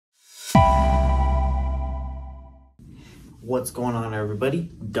What's going on,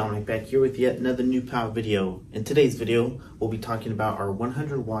 everybody? Dominic back here with yet another Newpowa video. In today's video, we'll be talking about our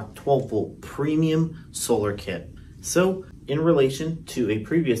 100 watt 12 volt premium solar kit. So in relation to a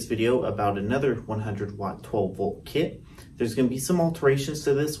previous video about another 100 watt 12 volt kit, there's going to be some alterations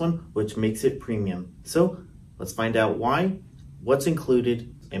to this one which makes it premium. So let's find out why, what's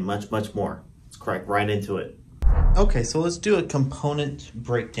included, and much more. Let's crack right into it. Okay, so let's do a component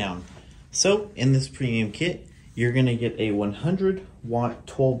breakdown. So in this premium kit, you're gonna get a 100 watt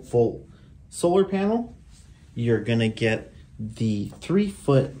 12 volt solar panel. You're gonna get the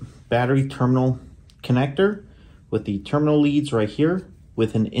 3-foot battery terminal connector with the terminal leads right here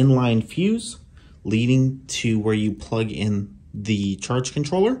with an inline fuse leading to where you plug in the charge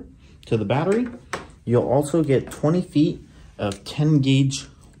controller to the battery. You'll also get 20 feet of 10 gauge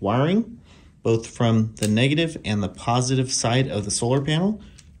wiring, both from the negative and the positive side of the solar panel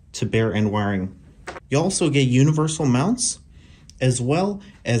to bare end wiring. You also get universal mounts, as well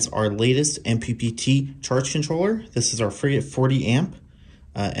as our latest MPPT charge controller. This is our Frigate 40 amp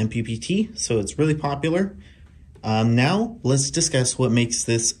MPPT, so it's really popular. Now let's discuss what makes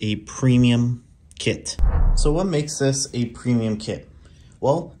this a premium kit. So what makes this a premium kit?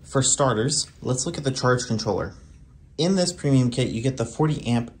 Well, for starters, let's look at the charge controller. In this premium kit, you get the 40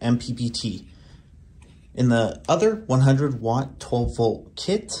 amp MPPT. In the other 100 watt 12 volt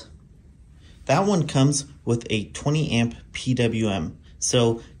kit, that one comes with a 20 amp PWM.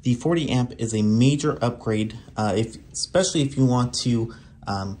 So the 40 amp is a major upgrade, especially if you want to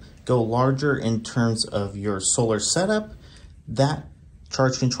go larger in terms of your solar setup. That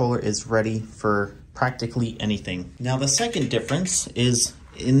charge controller is ready for practically anything. Now the second difference is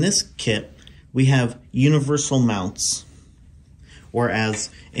in this kit, we have universal mounts. Whereas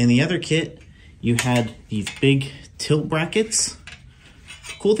in the other kit, you had these big tilt brackets.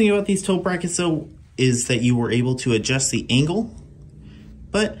 Cool thing about these tilt brackets though is that you were able to adjust the angle,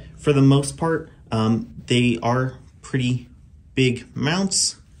 but for the most part they are pretty big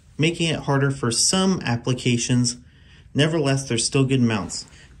mounts, making it harder for some applications. Nevertheless, they're still good mounts.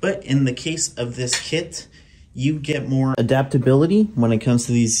 But in the case of this kit, you get more adaptability when it comes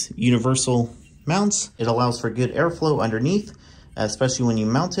to these universal mounts. It allows for good airflow underneath, especially when you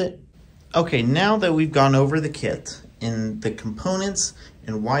mount it. Okay, now that we've gone over the kit and the components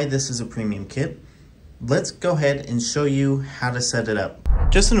and why this is a premium kit, let's go ahead and show you how to set it up.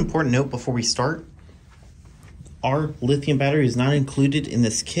 Just an important note before we start, our lithium battery is not included in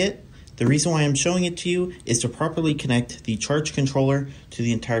this kit. The reason why I'm showing it to you is to properly connect the charge controller to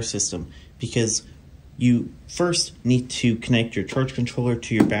the entire system, because you first need to connect your charge controller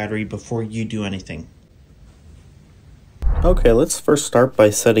to your battery before you do anything. Okay, let's first start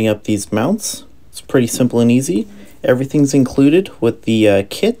by setting up these mounts. It's pretty simple and easy. Everything's included with the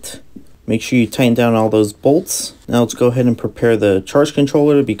kit. Make sure you tighten down all those bolts. Now let's go ahead and prepare the charge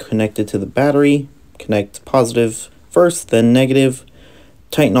controller to be connected to the battery. Connect positive first, then negative.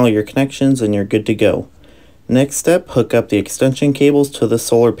 Tighten all your connections and you're good to go. Next step, hook up the extension cables to the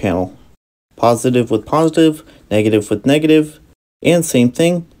solar panel. Positive with positive, negative with negative, and same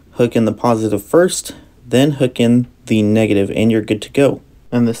thing, hook in the positive first, then hook in the negative, and you're good to go.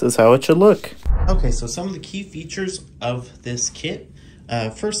 And this is how it should look. Okay, so some of the key features of this kit.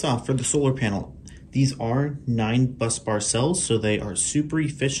 First off, for the solar panel, these are 9 bus bar cells, so they are super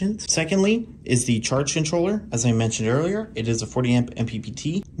efficient. Secondly is the charge controller. As I mentioned earlier, it is a 40 amp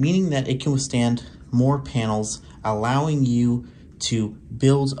MPPT, meaning that it can withstand more panels, allowing you to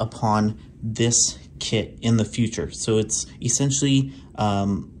build upon this kit in the future. So it's essentially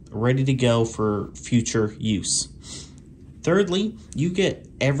ready to go for future use. Thirdly, you get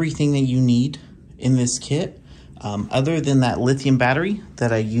everything that you need in this kit. Other than that lithium battery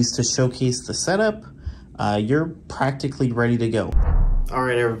that I used to showcase the setup, you're practically ready to go. All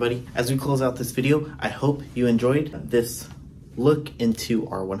right, everybody, as we close out this video, I hope you enjoyed this look into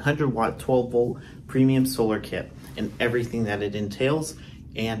our 100 watt 12 volt premium solar kit and everything that it entails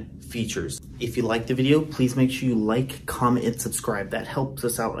and features. If you liked the video, please make sure you like, comment, and subscribe. That helps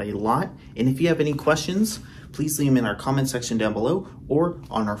us out a lot. And if you have any questions, please leave them in our comment section down below or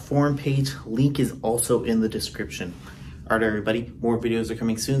on our forum page. Link is also in the description. All right, everybody, more videos are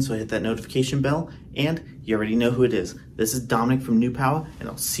coming soon, so hit that notification bell, and you already know who it is. This is Dominic from Newpowa, and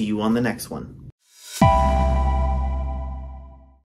I'll see you on the next one.